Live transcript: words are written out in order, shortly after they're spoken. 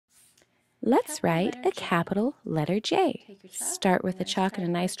Let's write a capital letter J. Start with the chalk and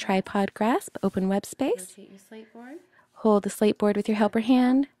a nice tripod grasp, open web space. Rotate your slate board. Hold the slate board with your helper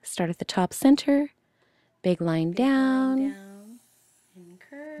hand. Start at the top center. Big line down. And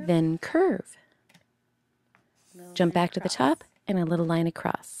curve. Then curve. Jump back to the top and a little line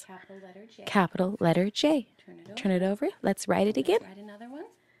across. Capital letter J. Capital letter J. Turn it over. Let's write it again. Write another one.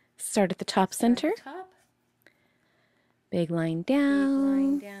 Start at the top center. Top. Big line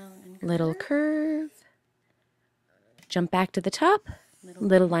down. Down and Little curve. Jump back to the top.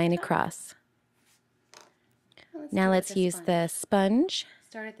 Little line across. Now let's use the sponge.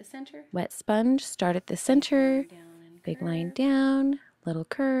 Start at the center. Wet sponge. Start at the center. Down and Big line down. Little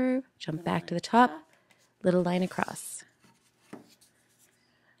curve. Jump back to the top. Little line across.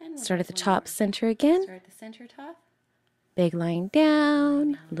 and Start at the top center again. Start at the center top. Big line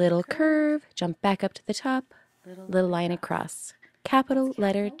down. Little curve. Jump back up to the top. Little line across. Capital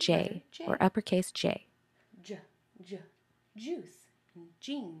letter J or uppercase J. Juice and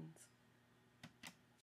jeans.